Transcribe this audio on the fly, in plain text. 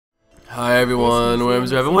Hi everyone,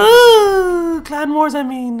 Worms Revolution. Woo! Clan Wars, I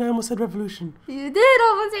mean. I almost said revolution. You did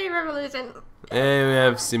almost say revolution. Hey, we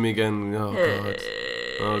have Simi again. Oh god.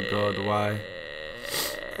 Oh god, why?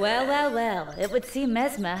 Well, well, well. It would seem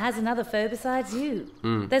Mesmer has another foe besides you.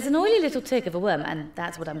 There's an oily little tick of a worm, and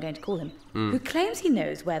that's what I'm going to call him, who claims he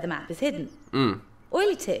knows where the map is hidden.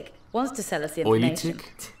 Oily tick wants to sell us the information. Oily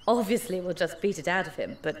tick? Obviously, we'll just beat it out of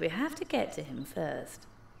him, but we have to get to him first.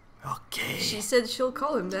 Okay. She said she'll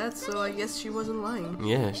call him that, so I guess she wasn't lying.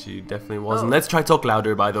 Yeah, she definitely wasn't. Let's try talk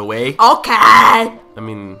louder, by the way. Okay! I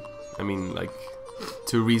mean, like,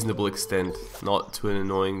 to a reasonable extent, not to an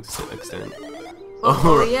annoying extent.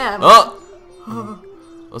 Oh, yeah. Oh!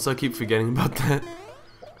 Also, I keep forgetting about that.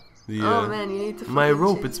 The, oh man, you need to my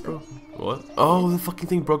rope, it's broken. What? Oh, the fucking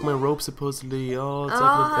thing broke my rope, supposedly. Oh, it's like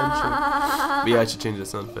an adventure. But yeah, I should change the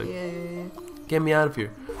sound effect. Yeah. Get me out of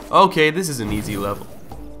here. Okay, this is an easy level.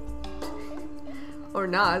 Or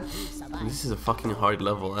not. This is a fucking hard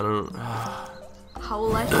level. I don't. How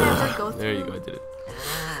will I ever go through? There you go, I did it.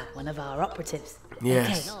 Ah, one of our operatives.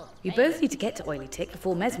 Yes. Okay, you both need to get to Oily Tick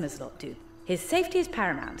before Mesmer's lot do. His safety is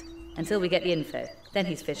paramount until we get the info. Then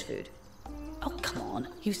he's fish food. Oh, come on.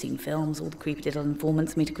 You've seen films, all the creepy little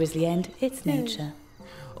informants meet a grisly end. It's nature.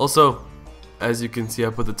 Also, as you can see,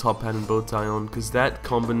 I put the top hat and bow tie on because that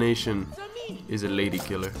combination is a lady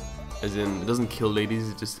killer. As in, it doesn't kill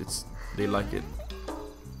ladies, they like it.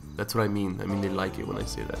 That's what I mean. I mean, they like it when I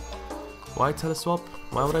say that. Why teleswap?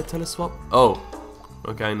 Why would I teleswap? Oh,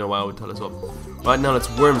 okay, I know why I would teleswap. Right now, let's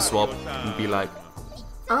worm swap and be like.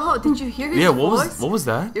 Oh, did you hear his Yeah, voice? what was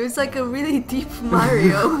that? It was like a really deep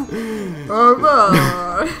Mario.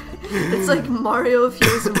 It's like Mario if he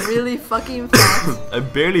was really fucking fast. I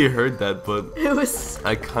barely heard that, but It was.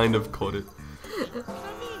 I kind of caught it.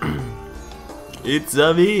 It's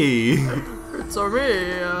a me. It's a me.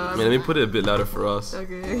 Yeah, let me put it a bit louder for us.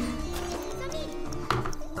 Okay.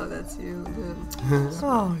 Oh, that's you.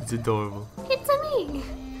 Oh, it's adorable. It's a me.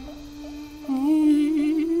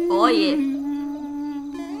 Oh yeah.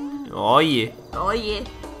 Oh yeah. Oh yeah.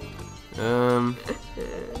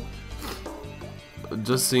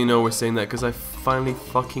 Just so you know, we're saying that because I finally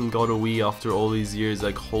fucking got a Wii after all these years.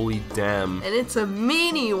 Like, holy damn. And it's a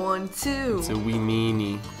mini one too. It's a wee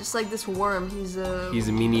meanie. Just like this worm, he's a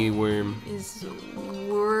mini worm. He's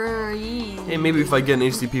wormy. Hey, maybe if I get an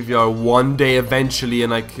HD PVR one day eventually,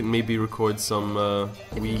 and I can maybe record some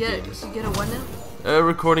Wii games. You get a what now?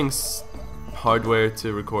 Recording hardware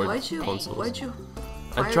to record consoles. Why'd you?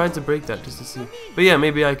 I tried to break that just to see. But yeah,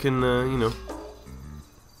 maybe I can, you know,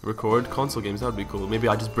 record console games. That would be cool. Maybe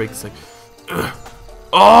I just break this like.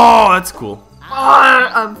 Oh, that's cool.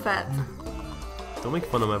 I'm fat. Don't make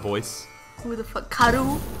fun of my voice. Who the fuck?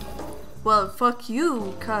 Karu? Well, fuck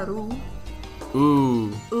you, Karu.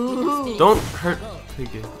 Ooh. Ooh. Don't hurt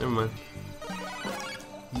Piggy. Never mind.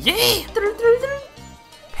 Yeah!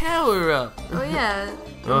 Power up! Oh yeah.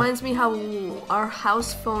 Reminds me how our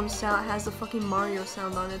house phone sound has the fucking Mario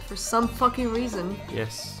sound on it for some fucking reason.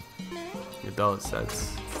 Yes. It does.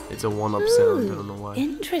 It's a one-up sound. I don't know why.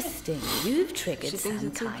 Interesting. You've triggered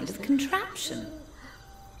some kind of contraption.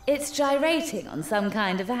 It's gyrating on some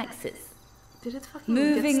kind of axis. Did it fucking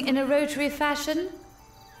Moving in a rotary fashion.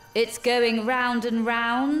 It's going round and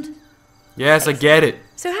round. Yes, I get it.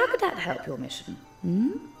 So how could that help your mission?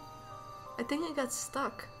 I think it got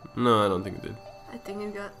stuck. No, I don't think it did. I think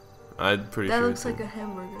it got. I'm pretty sure. That looks it like did. a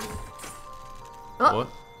hamburger. Oh, What?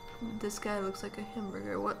 this guy looks like a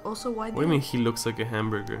hamburger. What? Also, why? What do you mean he looks like a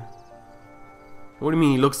hamburger? What do you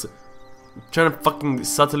mean he looks? Trying to fucking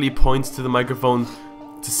subtly point to the microphone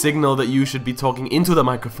to signal that you should be talking into the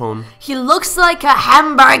microphone. He looks like a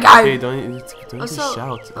hamburger. Hey, don't just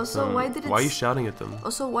shout. At Also, them. why did it? Why are you shouting at them?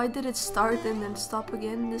 Also, why did it start and then stop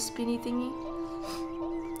again? This spinny thingy.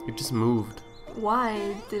 It just moved.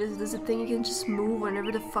 Why? Does it think it can just move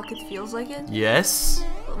whenever the fuck it feels like it? Yes.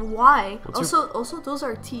 Why? What's Also, those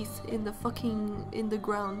are teeth in the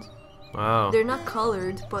ground. Wow. They're not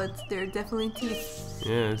colored, but they're definitely teeth.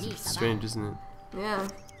 Yeah, it's strange, isn't it? Yeah.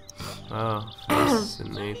 Wow,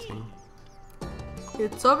 fascinating.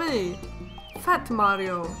 It's a me, Fat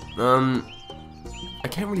Mario. I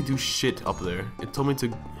can't really do shit up there. It told me to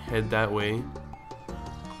head that way.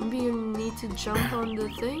 Maybe you need to jump on the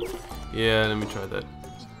thing? Yeah, let me try that.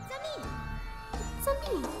 It's a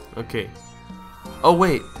me. Okay. Oh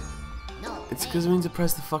wait. It's because we need to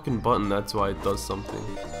press the fucking button. That's why it does something.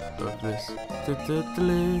 Like this.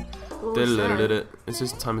 What was that? It's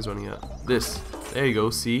just time is running out. This. There you go.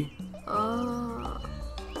 See? Oh,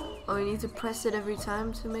 you need to press it every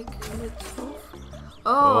time to make it move?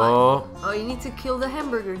 Oh, you need to kill the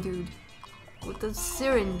hamburger dude with the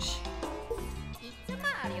syringe.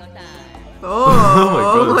 Mario time. Oh my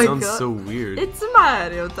god, that sounds so weird. It's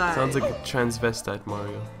Mario time. Sounds like a transvestite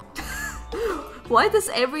Mario. Why does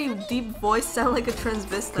every deep voice sound like a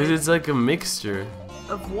transvestite? Because it's like a mixture.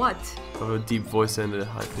 Of what? Of a deep voice and a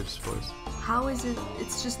high-pitched voice. How is it?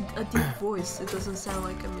 It's just a deep voice. It doesn't sound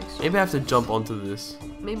like a mixture. Maybe I have to jump onto this.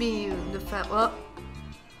 Maybe the fat... Well,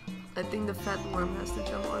 I think the fat worm has to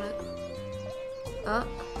jump on it.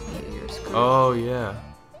 You're screwed. Oh, yeah.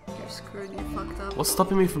 You're screwed. You fucked up. What's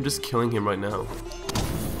stopping me from just killing him right now?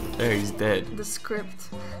 There, he's dead. The script.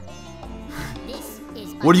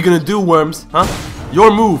 What are you gonna do, worms? Huh?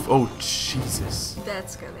 Your move! Oh, Jesus.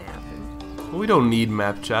 That's gonna happen. We don't need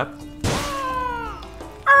map chap.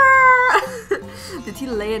 Did he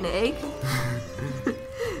lay an egg?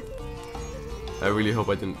 I really hope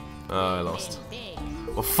I didn't. I lost.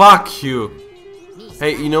 Well, fuck you!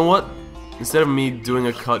 Hey, you know what? Instead of me doing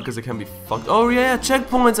a cut because it can be fucked. Oh yeah,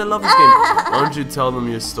 checkpoints! I love this game. Why don't you tell them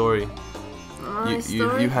your story?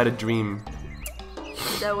 You had a dream.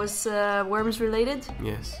 That was worms related?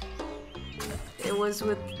 Yes. It was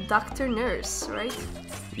with Dr. Nurse, right?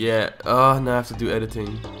 Yeah. Oh, now I have to do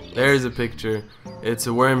editing. There's a picture. It's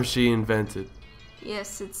a worm she invented.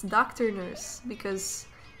 Yes, it's Dr. Nurse because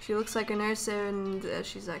she looks like a nurse and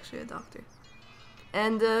she's actually a doctor.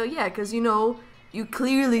 And yeah, because you know, you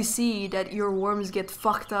clearly see that your worms get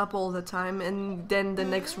fucked up all the time and then the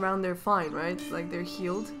next round they're fine, right? Like they're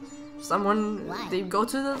healed. They go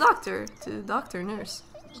to the doctor, to Dr. Nurse.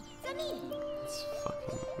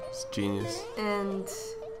 It's genius. And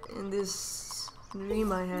in this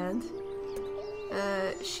dream I had,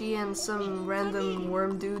 she and some random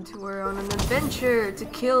worm dude were on an adventure to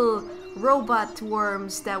kill robot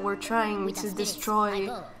worms that were trying to destroy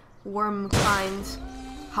wormkind.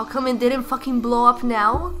 How come it didn't fucking blow up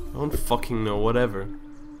now? I don't fucking know, whatever.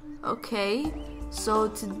 Okay, so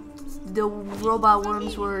the robot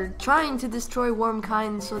worms were trying to destroy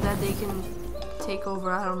wormkind so that they can take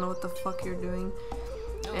over. I don't know what the fuck you're doing.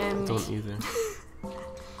 And I don't either.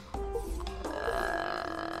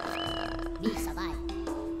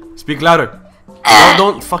 Speak louder!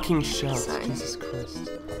 Don't fucking shout. Sorry. Jesus Christ.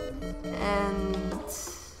 And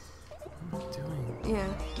What am I doing? yeah,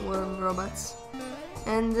 worm robots.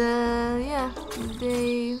 And yeah,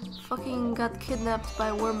 they fucking got kidnapped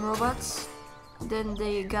by worm robots. Then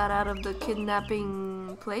they got out of the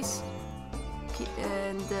kidnapping place.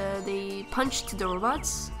 And they punched the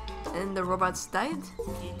robots. And the robots died.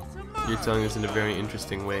 You're telling us in a very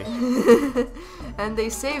interesting way. And they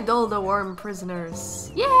saved all the worm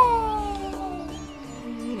prisoners. Yay!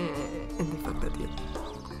 And they fucked at the end.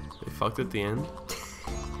 They fucked at the end?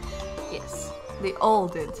 Yes, they all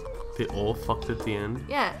did. They all fucked at the end?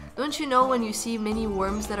 Yeah, don't you know when you see many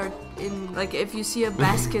worms that are in, like if you see a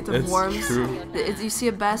basket of That's worms, true. You see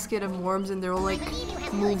a basket of worms and they're all like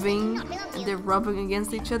moving and they're rubbing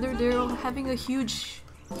against each other, they're all having a huge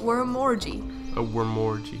worm orgy. A worm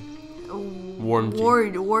orgy. A Wormgy.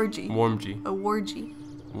 Orgy. Wormgy. A wargy.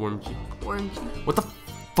 Wormgy. Wormgy. What the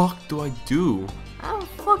fuck do I do? I don't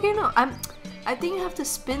fucking know. I think you have to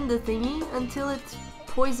spin the thingy until it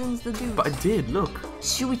poisons the dude. But I did, look.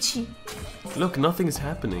 Shuichi. Look, nothing's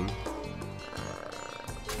happening.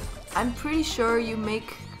 I'm pretty sure you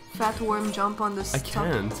make fat worm jump on the I stuff.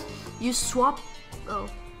 can't. You swap. Oh,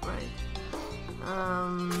 right.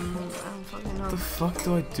 I don't fucking know. What the fuck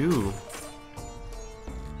do I do?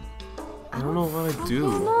 I don't know what I do.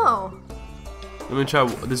 No. Let me try.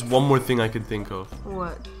 There's one more thing I can think of.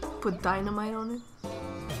 What? Put dynamite on it?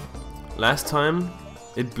 Last time,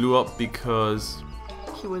 it blew up because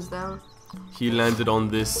He was down. he landed on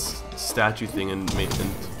this statue thing and made.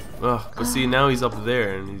 But see, now he's up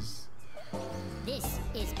there and he's. This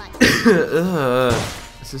is but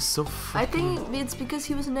This is so. I think it's because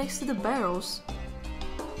he was next to the barrels.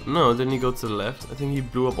 No, didn't he go to the left? I think he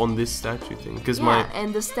blew up on this statue thing. Because Yeah,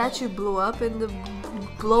 and the statue blew up, and the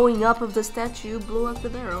blowing up of the statue blew up the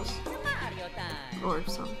barrels. Or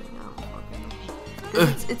something, I don't fucking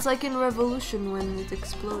know. It's like in Revolution when it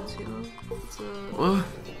explodes, you know? It's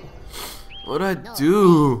What'd I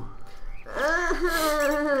do?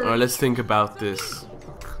 Alright, let's think about this.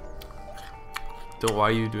 Why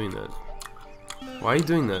are you doing that? Why are you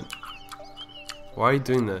doing that? Why are you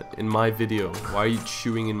doing that in my video? Why are you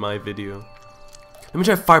chewing in my video? Let me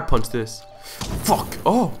try fire punch this. Fuck!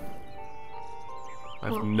 Oh! I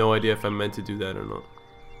have no idea if I meant to do that or not.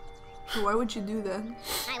 Why would you do that?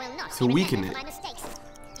 To weaken it.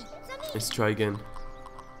 Let's try again.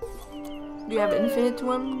 Do you have infinite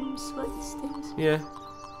worm things? Yeah.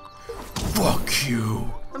 Fuck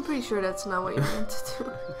you! I'm pretty sure that's not what you meant to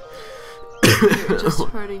do. You're just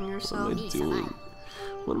hurting yourself. What am I doing?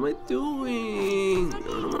 What am I doing? I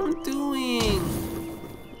don't know what I'm doing.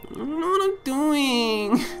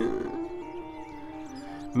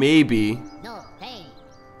 maybe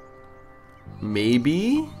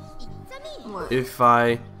What? if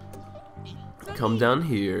I come down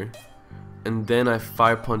here and then I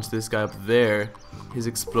fire punch this guy up there, his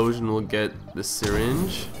explosion will get the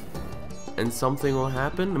syringe and something will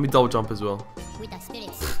happen. Let me double jump as well.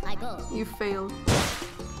 You failed.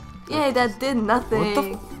 Yay, that did nothing. What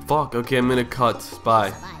the fuck? Okay, I'm gonna cut.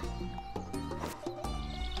 Bye.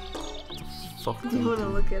 Fuck. Do you wanna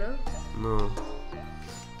look it up? No.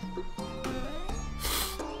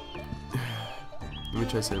 Let me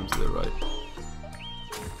try saying to the right.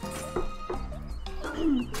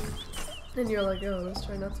 And you're like, oh, let's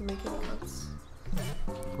try not to make any cuts.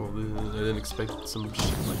 Well, I didn't expect some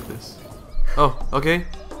shit like this. Oh, okay.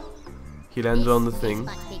 He landed on the thing.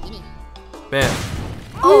 Bam.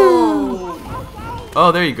 Oh!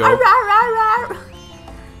 Oh, there you go. Arr.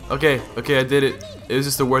 Okay, I did it. It was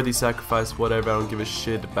just a worthy sacrifice, whatever. I don't give a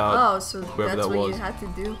shit about Oh, so whoever that's that what was. you had to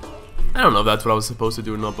do. I don't know if that's what I was supposed to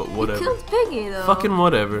do or not, but whatever. You killed Piggy, though. Fucking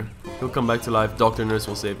whatever. He'll come back to life. Dr. Nurse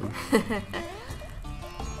will save him.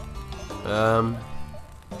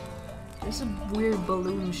 There's some weird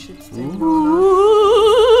balloon shits thing going on.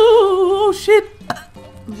 Oh shit!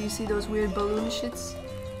 Do you see those weird balloon shits?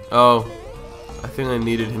 Oh, I think I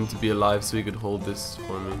needed him to be alive so he could hold this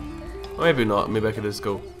for me. Or maybe not. Maybe I could just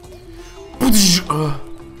go. Oh,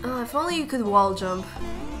 if only you could wall jump.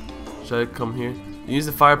 Should I come here? Use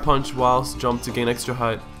the fire punch whilst jump to gain extra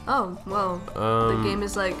height. Oh, well. The game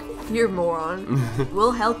is like, here, moron.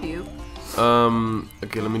 We'll help you.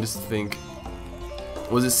 Okay, let me just think.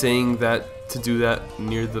 Was it saying that to do that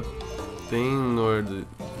near the thing or the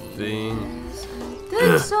thing?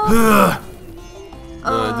 Think so. No,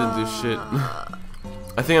 I didn't do shit.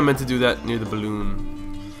 I think I meant to do that near the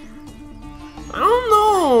balloon. I don't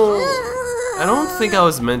know. I don't think I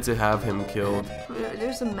was meant to have him killed.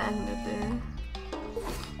 There's a magnet there.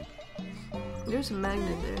 There's a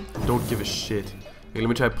magnet there. I don't give a shit. Okay, let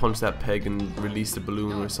me try to punch that peg and release the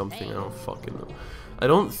balloon or something. I don't fucking know. I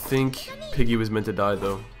don't think Piggy was meant to die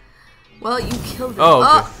though. Well, you killed him. Oh,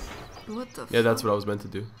 okay. What the Yeah, that's what I was meant to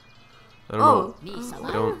do. I don't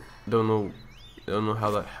know. I don't know how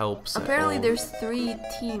that helps. Apparently at all. there's 3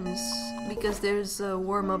 teams because there's a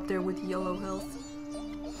worm up there with yellow health.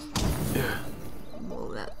 Yeah. Well,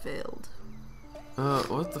 that failed.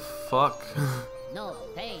 What the fuck?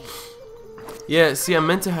 Yeah, see, I'm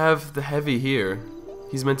meant to have the heavy here.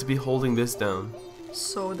 He's meant to be holding this down.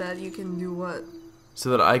 So that you can do what? So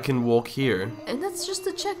that I can walk here. And that's just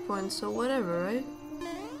a checkpoint, so whatever, right?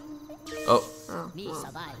 Oh. Oh,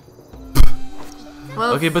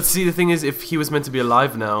 well. Okay, but see, the thing is, if he was meant to be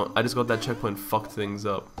alive now, I just got that checkpoint fucked things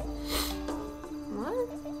up. What?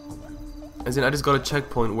 As in, I just got a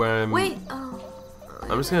checkpoint where I'm... Wait, oh.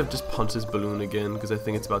 I'm just gonna just punch this balloon again, because I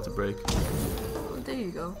think it's about to break. Oh, there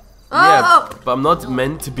you go. Yeah, Oh! but I'm not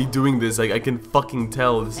meant to be doing this. Like, I can fucking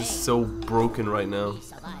tell. This is so broken right now.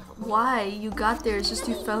 Why? You got there, it's just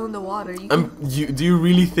you fell in the water. You Do you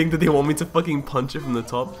really think that they want me to fucking punch it from the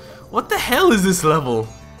top? What the hell is this level?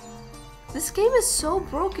 This game is so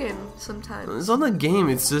broken sometimes. It's not the game,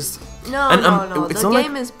 it's just... No, no. It's The not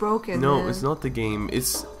game is broken. No, man. it's not the game.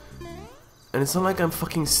 It's... And it's not like I'm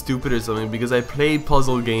fucking stupid or something, because I play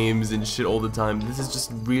puzzle games and shit all the time. This is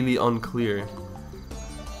just really unclear.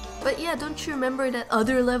 But yeah, don't you remember that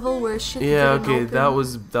other level where shit Yeah, didn't okay, open?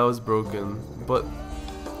 that was broken. But...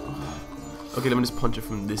 Okay, let me just punch it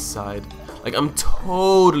from this side. Like, I'm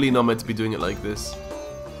totally not meant to be doing it like this.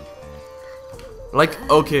 Like,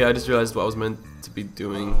 okay, I just realized what I was meant to be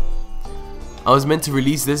doing. I was meant to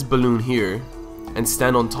release this balloon here and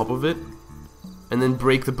stand on top of it and then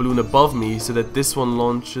break the balloon above me so that this one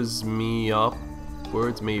launches me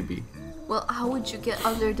upwards, maybe. Well, how would you get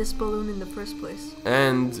under this balloon in the first place?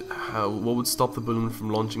 And what would stop the balloon from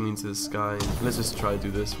launching me into the sky? Let's just try to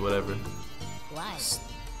do this, whatever.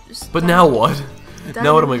 But now what?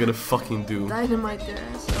 Now what am I gonna fucking do? Dynamite their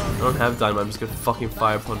ass. Oh, I don't have dynamite, I'm just gonna fucking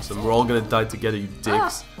fire punch them. We're all gonna die together, you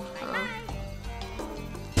dicks.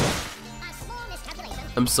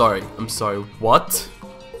 I'm sorry, what?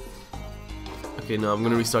 Okay, no, I'm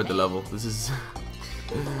gonna restart the level. This is...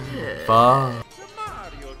 Fuck.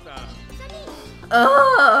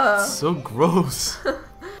 It's so gross. The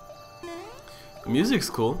music's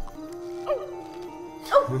cool.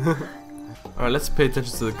 Alright, let's pay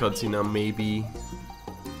attention to the cutscene now, maybe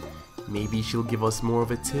she'll give us more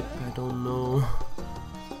of a tip, I don't know.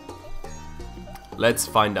 Let's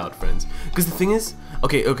find out, friends. Because the thing is,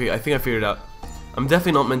 okay, I think I figured it out. I'm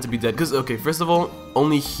definitely not meant to be dead, because, okay, first of all,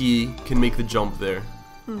 only he can make the jump there.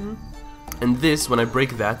 And this, when I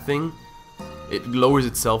break that thing, it lowers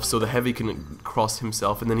itself so the heavy can cross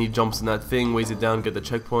himself, and then he jumps in that thing, weighs it down, get the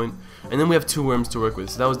checkpoint, and then we have 2 worms to work with.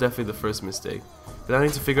 So that was definitely the first mistake. But I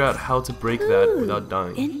need to figure out how to break that without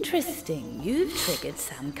dying. Interesting. You've triggered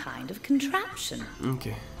some kind of contraption.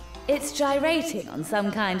 Okay. It's gyrating on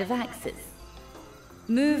some kind of axis.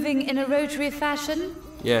 Moving in a rotary fashion.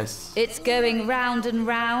 Yes. It's going round and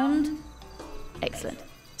round. Excellent.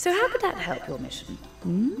 So how could that help your mission?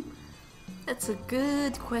 That's a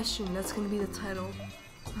good question. That's gonna be the title.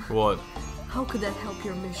 What? How could that help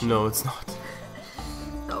your mission? No, it's not.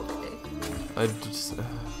 Okay. I just...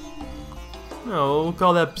 no, we'll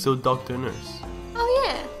call the episode Dr. Nurse. Oh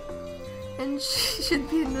yeah. And she should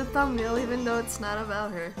be in the thumbnail even though it's not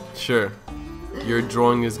about her. Sure. Your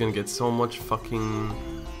drawing is gonna get so much fucking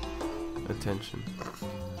attention.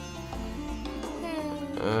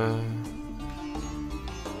 I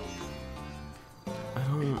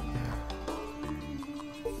don't...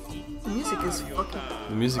 The music is fucking...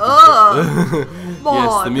 The music Oh! is...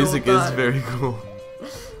 yes, the music is very cool.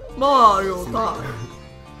 Mario.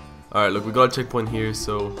 Alright, look, we got a checkpoint here,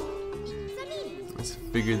 so... let's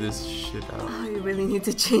figure this shit out. Oh, you really need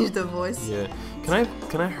to change the voice. Yeah. Can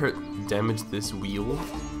I damage this wheel?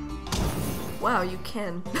 Wow, you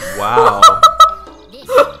can. Wow.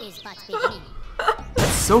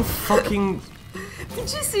 That's so fucking...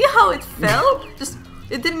 Did you see how it fell?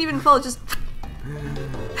 It didn't even fall, just...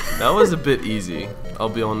 That was a bit easy, I'll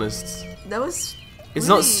be honest. That was... It's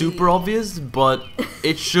really... not super obvious, but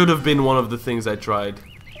it should have been one of the things I tried.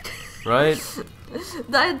 Right?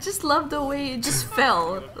 I just love the way it just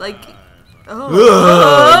fell. Like... Oh.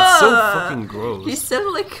 Ugh, it's so fucking gross. He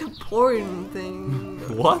sounded like a porn thing.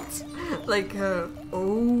 What? Like,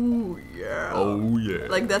 oh yeah. Oh yeah.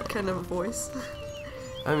 Like that kind of voice.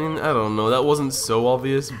 I mean, I don't know. That wasn't so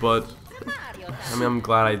obvious, but I mean, I'm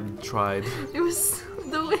glad I tried. It was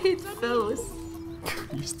the way it fell.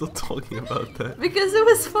 You're still talking about that? Because it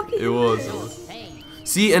was fucking. It was.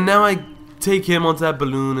 See, and now I take him onto that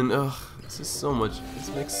balloon, and ugh, this is so much. This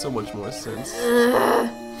makes so much more sense.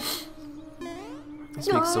 This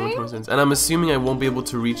makes so much more sense. And I'm assuming I won't be able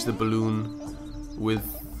to reach the balloon with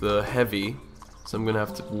the heavy, so I'm gonna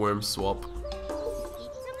have to worm swap.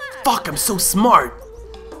 Fuck! I'm so smart.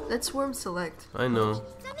 Let's worm select. I know.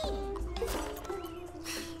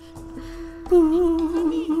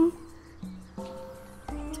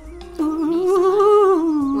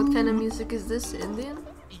 What kind of music is this? Indian?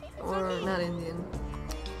 Or not Indian?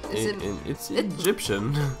 It's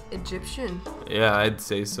Egyptian. Egyptian? Yeah, I'd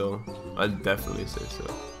say so. I'd definitely say so.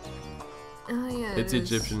 Oh yeah. It's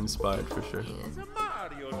Egyptian inspired for sure.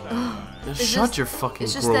 Yeah. Shut your fucking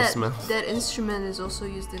it's just gross that, mouth. that instrument is also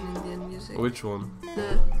used in Indian music. Which one?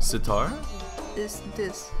 The Sitar?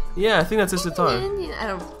 this. Yeah, I think that's a sitar. Indian. I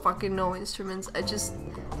don't fucking know instruments.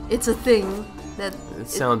 It's a thing that. It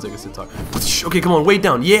sounds like a sitar. Okay, come on, weight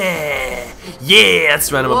down. Yeah, yeah.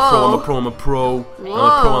 That's right. I'm a pro. I'm a pro. I'm a pro. I'm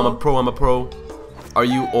a pro. I'm a pro. I'm a pro. Are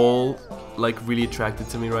you all like really attracted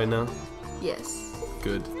to me right now? Yes.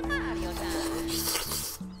 Good.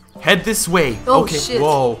 Head this way. Oh, okay. shit.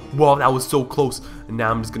 Whoa, whoa, that was so close. And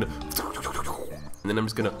now I'm just gonna. And then I'm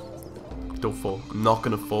just gonna. Don't fall. I'm not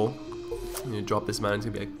gonna fall. I'm gonna drop this man. It's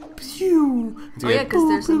gonna be like. Pew. Oh yeah, because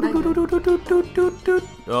there's a magnet. Boom,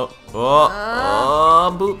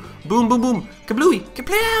 boom, boom, boom. Kablooey,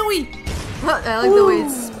 kablooey. I like the way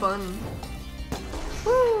it's spun.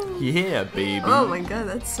 Yeah, baby. Oh my god,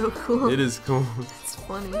 that's so cool. It is cool. It's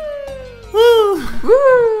funny. Woo.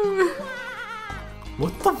 Woo!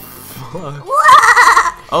 What the fuck?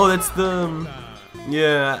 Oh, that's the.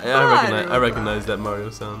 Yeah, I recognize that Mario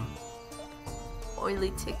sound.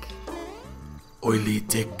 Oily tick. Oily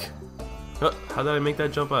dick. How did I make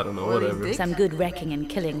that jump? I don't know. Oily Whatever. dick? Some good wrecking and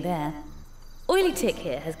killing there. Oily Tick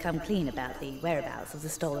here has come clean about the whereabouts of the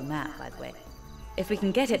stolen map, by the way. If we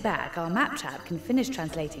can get it back, our map chap can finish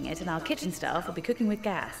translating it, and our kitchen staff will be cooking with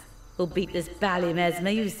gas. We'll beat this bally Mesmer,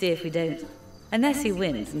 you see if we don't. Unless he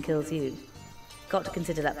wins and kills you. Got to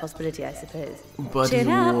consider that possibility, I suppose. But he Chin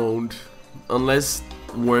up. won't. Unless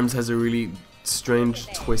Worms has a really strange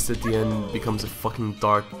twist at the end, becomes a fucking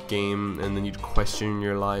dark game, and then you'd question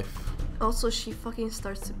your life. Also, she fucking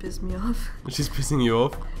starts to piss me off. She's pissing you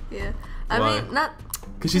off? Yeah. Why? I mean, not...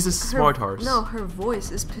 Because she's a smart horse. No, her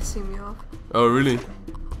voice is pissing me off. Oh, really?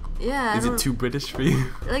 Yeah, Is it too British for you?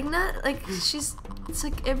 Like, not... Like, she's... It's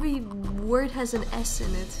like every word has an S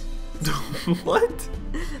in it. What?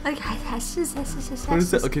 Like, What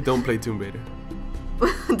is that? Okay, don't play Tomb Raider.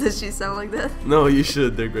 Does she sound like that? No, you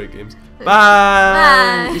should. They're great games. Bye!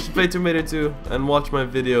 Bye! You should play Tomb Raider too and watch my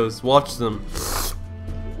videos. Watch them.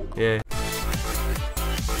 Yeah.